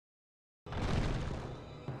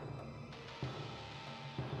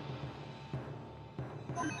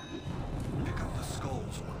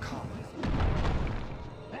souls were calling.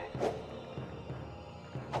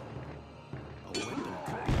 A weapon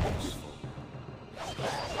could be useful.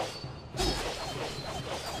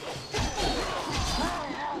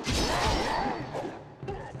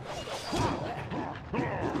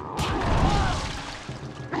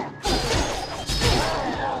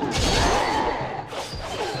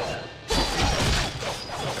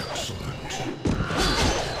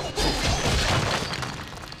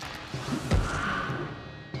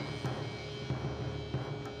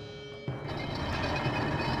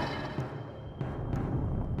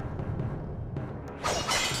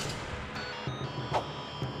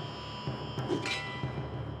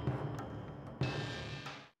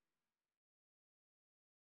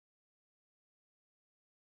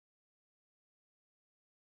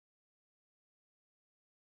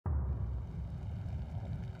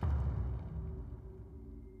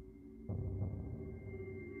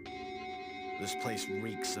 This place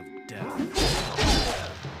reeks of death.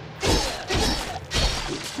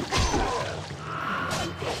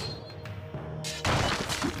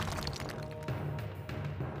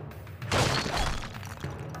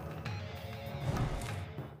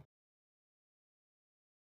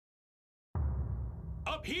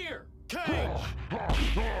 Up here! Cage!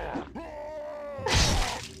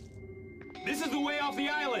 This is the way off the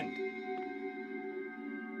island!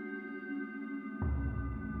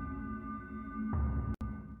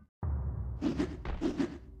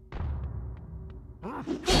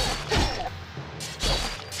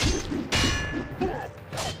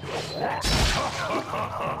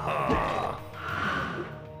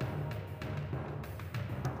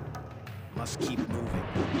 Must keep moving.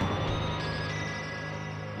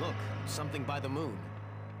 Look, something by the moon.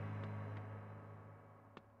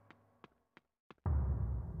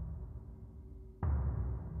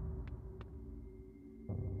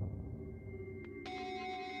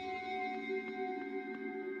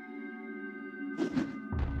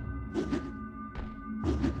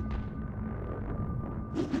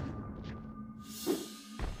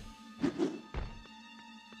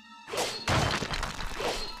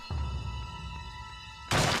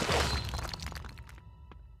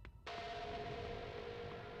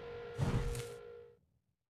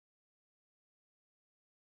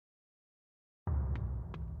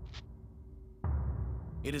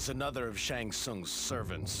 It is another of Shang Tsung's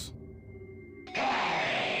servants.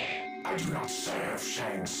 I do not serve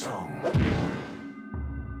Shang Tsung.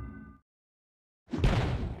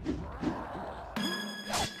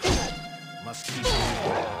 Must keep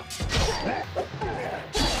moving.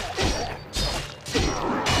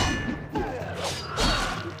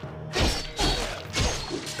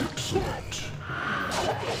 Excellent.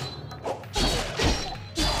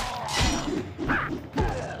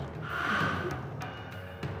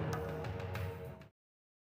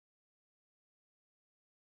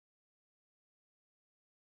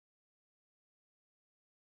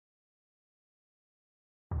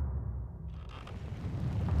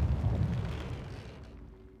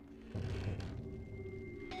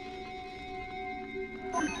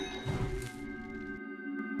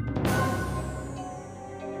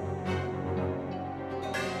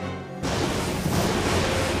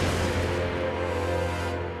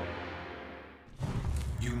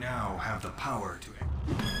 You now have the power to it.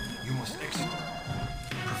 You must execute,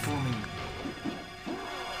 performing.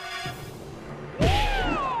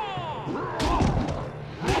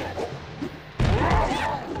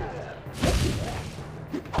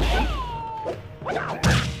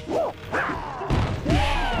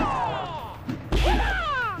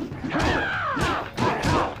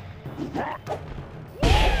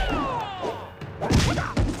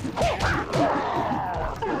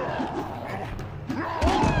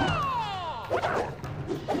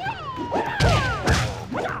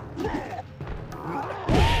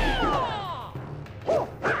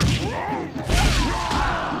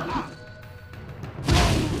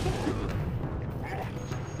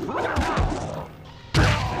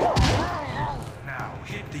 Now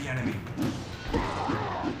hit the enemy.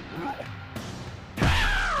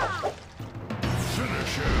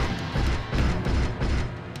 Finish him.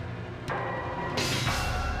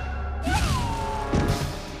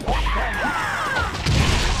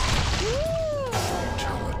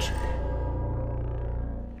 Fatality.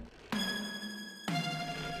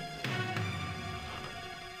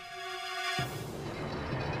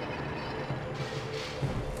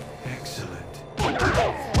 Excellent.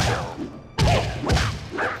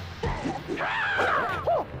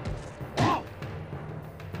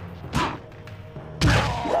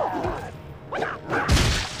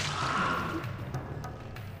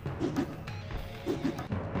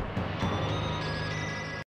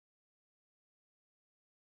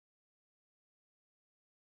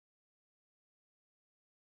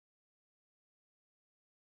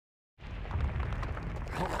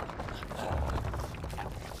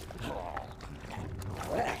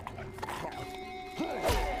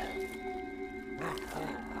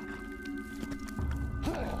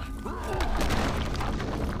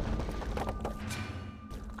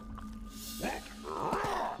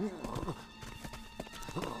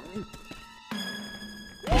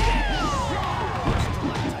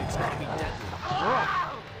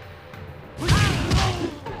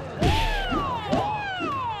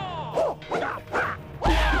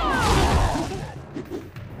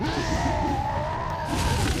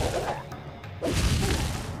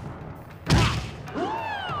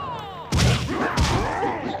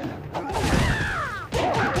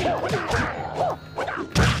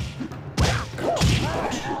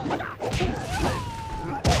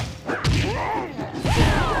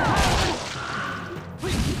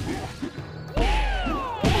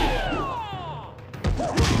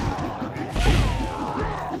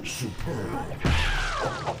 Superb.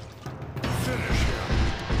 Finish him.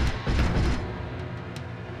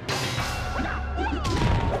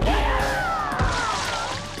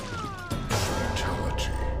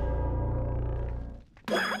 Fatality.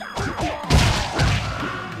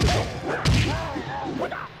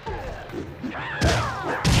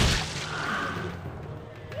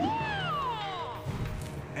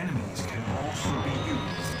 Enemies can also be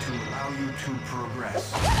used to allow you to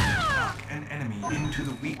progress. Knock an enemy into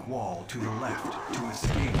the weak wall to the left to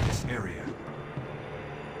escape this area.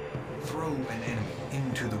 Throw an enemy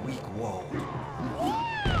into the weak wall.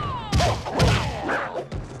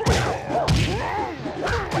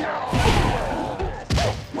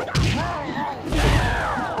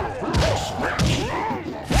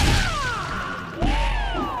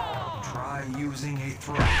 Try using a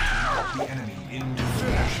throw to knock the enemy into the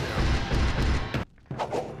Finish him.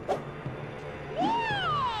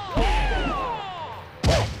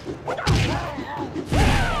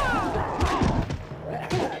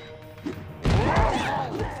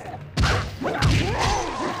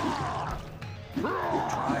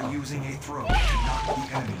 Try using a throw to knock the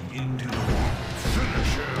enemy into the wall.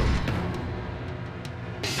 Finish him.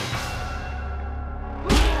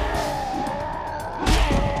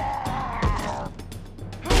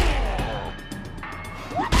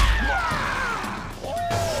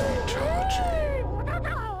 Fatality.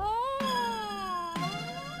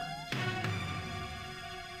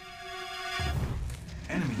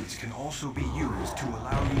 Enemies can also be used to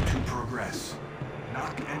allow you to progress.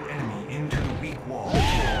 Knock an enemy into the weak wall to the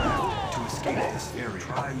left to escape this area.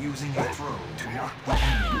 Try using a throw to knock the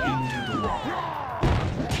enemy into the wall.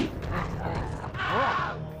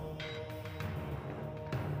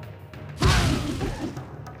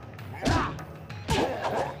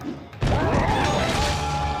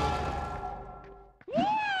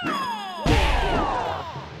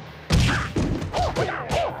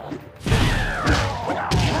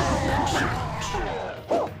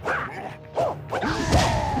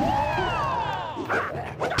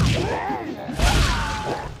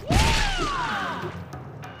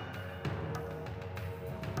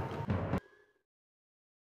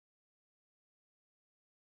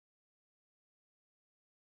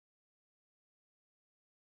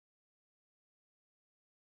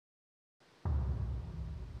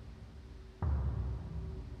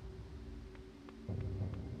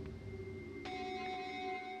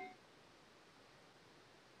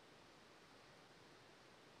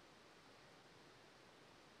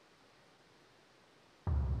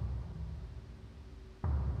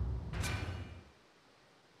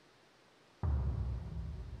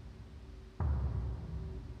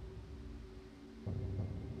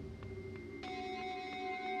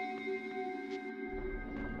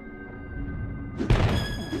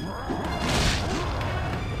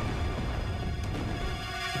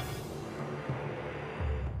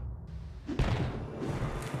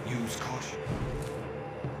 Use caution.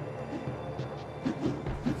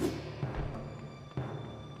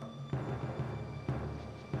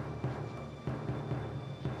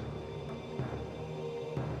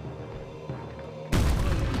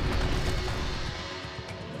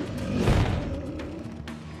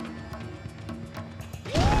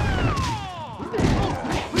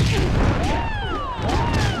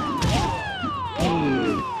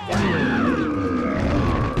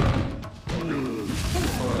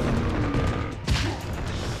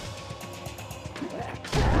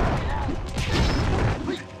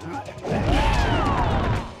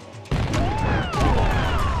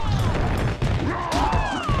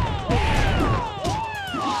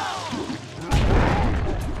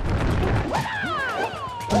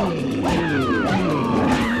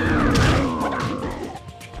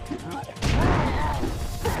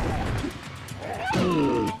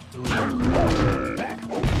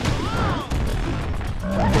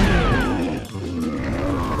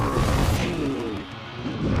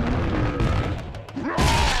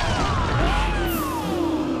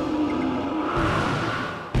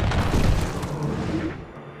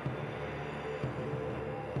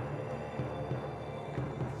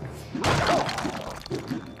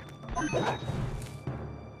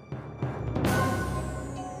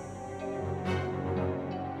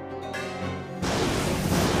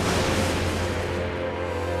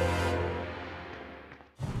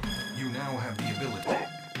 You now have the ability.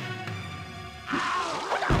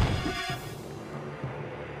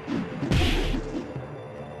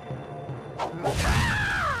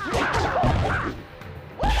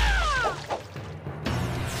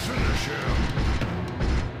 Finish him.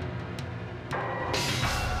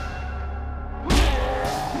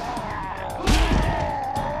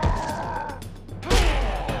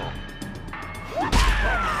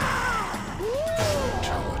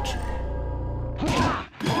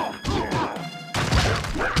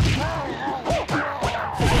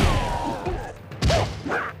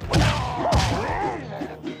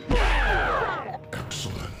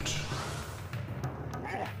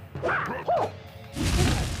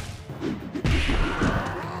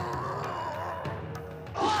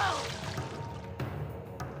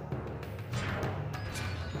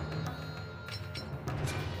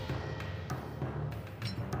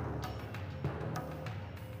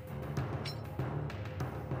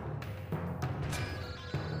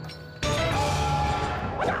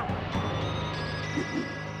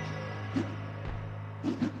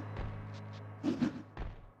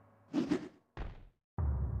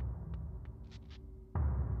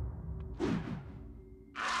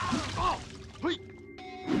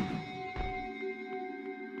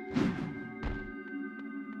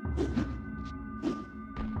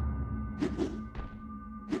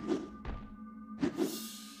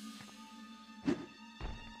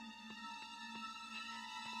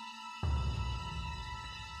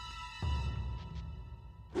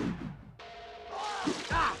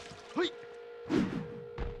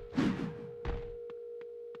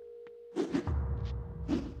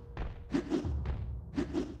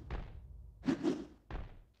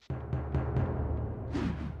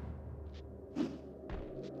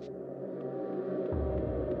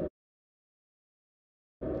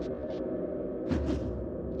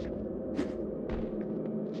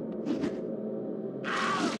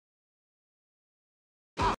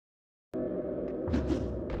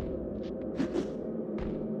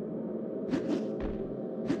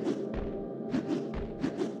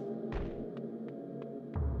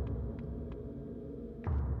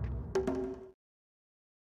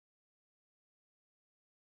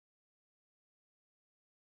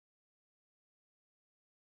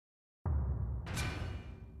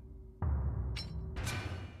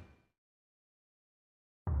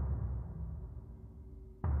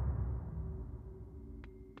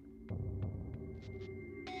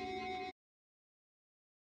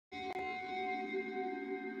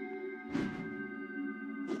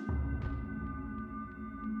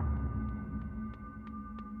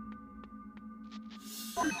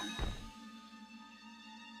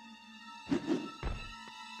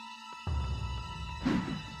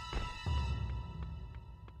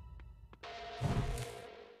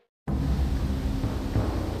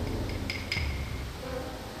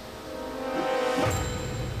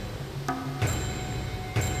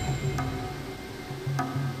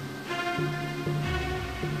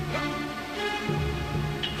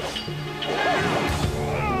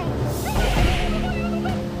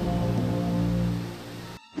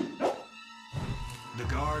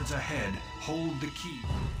 Ahead, hold the key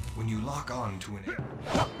when you lock on to an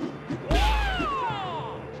area.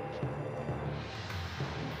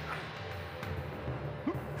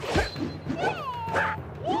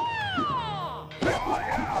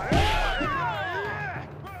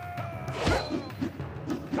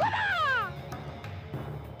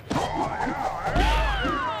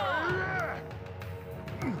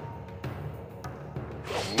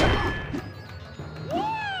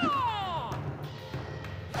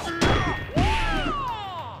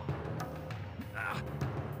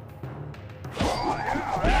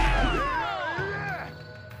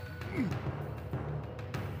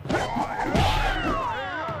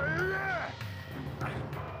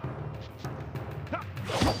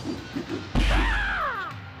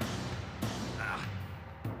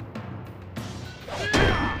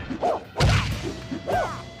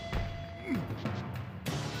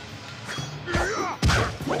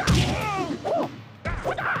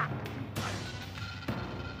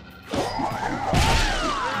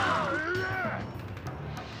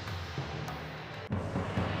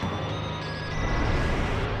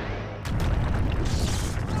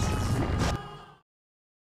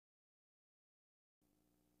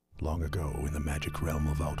 Long ago, in the magic realm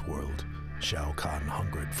of Outworld, Shao Kahn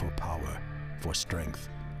hungered for power, for strength,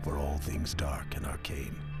 for all things dark and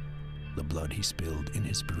arcane. The blood he spilled in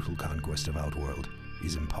his brutal conquest of Outworld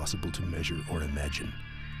is impossible to measure or imagine,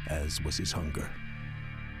 as was his hunger.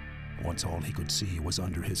 Once all he could see was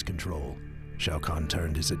under his control, Shao Kahn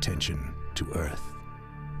turned his attention to Earth.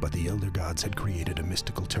 But the Elder Gods had created a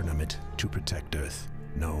mystical tournament to protect Earth,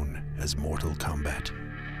 known as Mortal Kombat.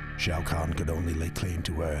 Shao Kahn could only lay claim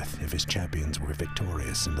to Earth if his champions were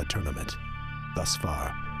victorious in the tournament. Thus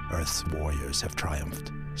far, Earth's warriors have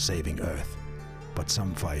triumphed, saving Earth. But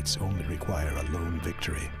some fights only require a lone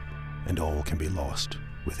victory, and all can be lost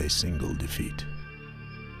with a single defeat.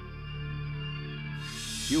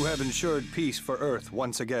 You have ensured peace for Earth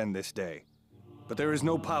once again this day. But there is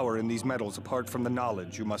no power in these medals apart from the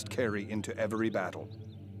knowledge you must carry into every battle.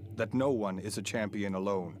 That no one is a champion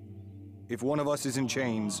alone. If one of us is in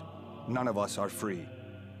chains, none of us are free.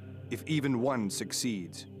 If even one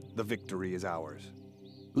succeeds, the victory is ours.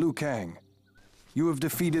 Liu Kang, you have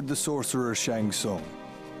defeated the sorcerer Shang Tsung.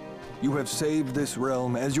 You have saved this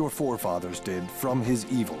realm as your forefathers did from his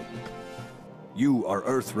evil. You are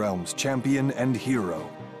Earthrealm's champion and hero.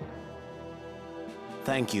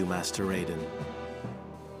 Thank you, Master Raiden.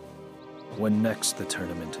 When next the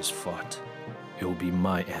tournament is fought, it will be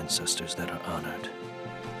my ancestors that are honored.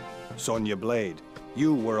 Sonya Blade,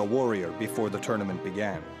 you were a warrior before the tournament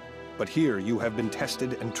began. But here you have been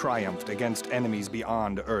tested and triumphed against enemies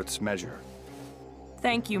beyond Earth's measure.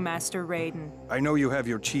 Thank you, Master Raiden. I know you have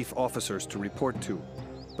your chief officers to report to,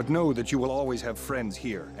 but know that you will always have friends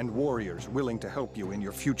here and warriors willing to help you in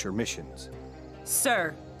your future missions.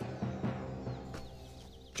 Sir.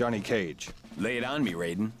 Johnny Cage. Lay it on me,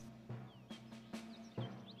 Raiden.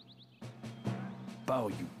 Bow,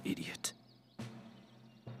 you idiot.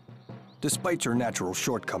 Despite your natural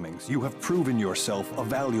shortcomings, you have proven yourself a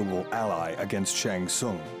valuable ally against Shang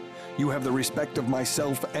Tsung. You have the respect of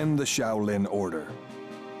myself and the Shaolin Order.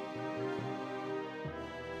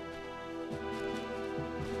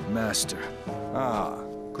 Master. Ah,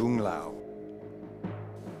 Kung Lao.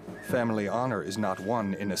 Family honor is not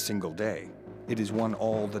won in a single day. It is won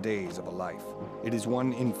all the days of a life. It is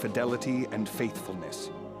won in fidelity and faithfulness.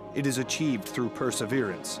 It is achieved through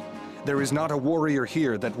perseverance. There is not a warrior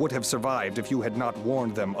here that would have survived if you had not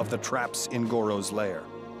warned them of the traps in Goro's lair.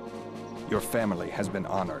 Your family has been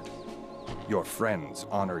honored. Your friends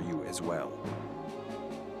honor you as well.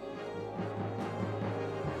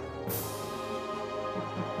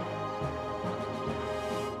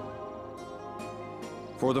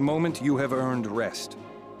 For the moment, you have earned rest.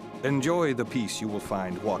 Enjoy the peace you will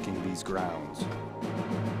find walking these grounds.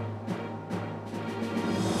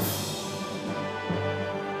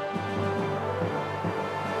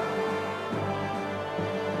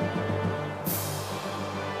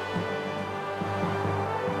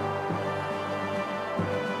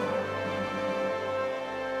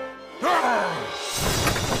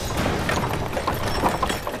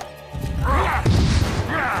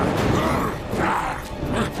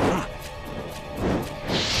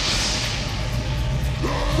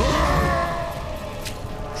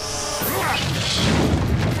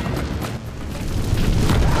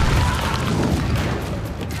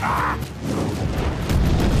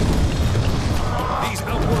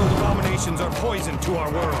 Are poison to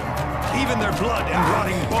our world. Even their blood and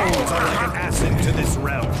rotting bones are like an acid to this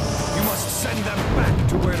realm. You must send them back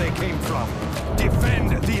to where they came from.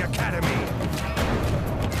 Defend the Academy.